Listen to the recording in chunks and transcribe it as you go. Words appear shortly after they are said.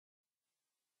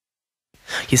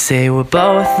You say we're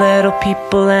both little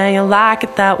people and you like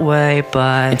it that way,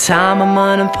 but in time I'm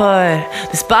gonna put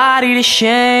this body to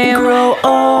shame. Grow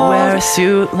old, wear a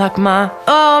suit like my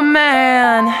old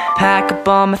man, pack up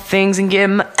all my things and get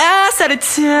my ass out of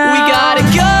town. We got it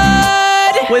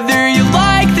good, whether you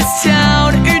like this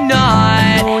town or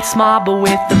not. Oh, it's small but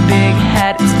with a big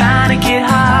head, it's bound to get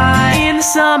high in the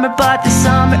summer, but the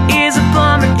summer is a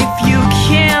bummer if you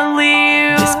can't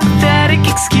leave this pathetic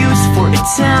excuse for a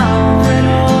town that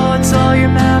holds all your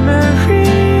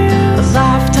memories, a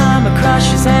lifetime of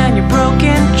crushes and your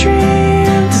broken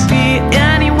dreams. To be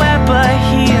anywhere but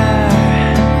here,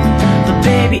 but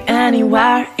baby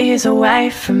anywhere is away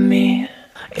from me.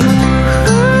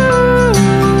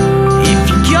 If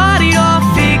you got it all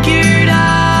figured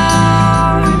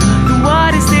out, then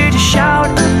what is there to shout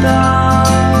about?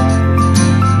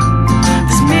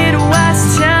 This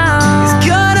Midwest town is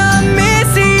gonna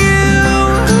miss you.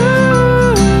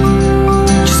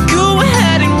 Just go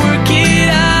ahead and work it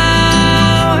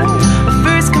out, but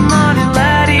first come on and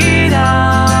let it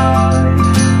out.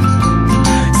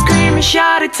 Scream and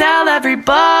shout and tell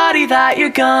everybody that you're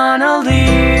gonna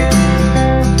leave.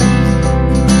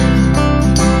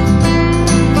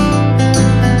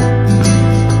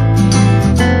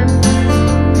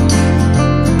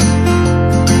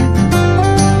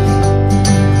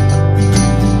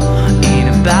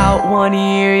 About 1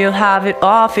 year you'll have it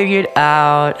all figured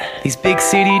out. These big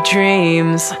city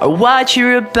dreams are what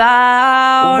you're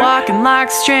about. Walking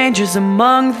like strangers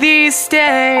among these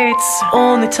states,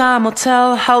 only time will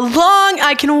tell how long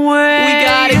I can wait. We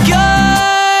got it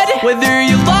good, whether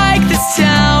you like this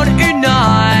town or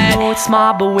not. Oh, it's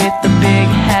small but with a big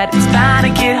head, it's bound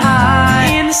to get high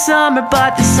in the summer,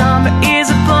 but the summer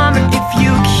is a bummer if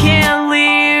you can't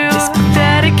leave this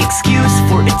pathetic excuse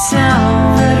for a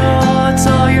town that holds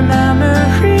all your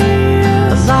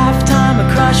memories, a lifetime of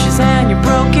crushes and your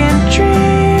broken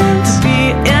dreams. To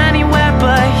be anywhere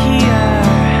but here,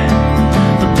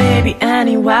 but baby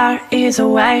anywhere is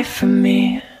away from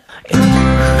me.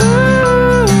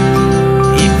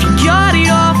 If you got it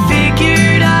all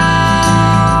figured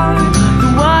out,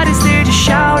 then what is there to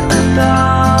shout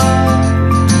about?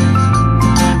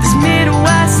 This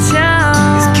Midwest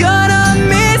town is gonna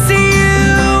miss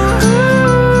you.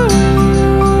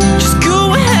 Just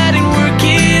go ahead and work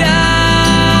it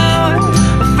out,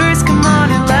 but first come on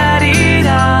and let it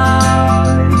out.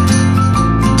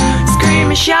 Scream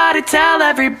and shout and tell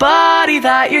everybody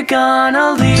that you're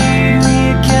gonna leave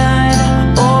me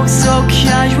again, oh so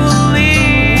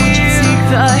casually. Would you take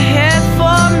the hit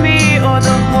for me or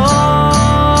the whole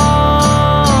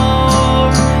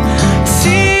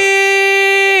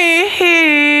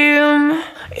team?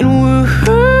 And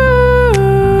woohoo,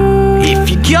 if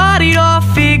you got it all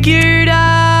figured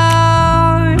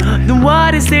out, then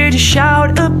what is there to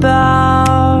shout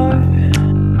about?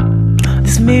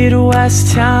 This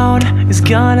Midwest town is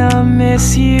gonna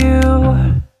miss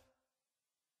you.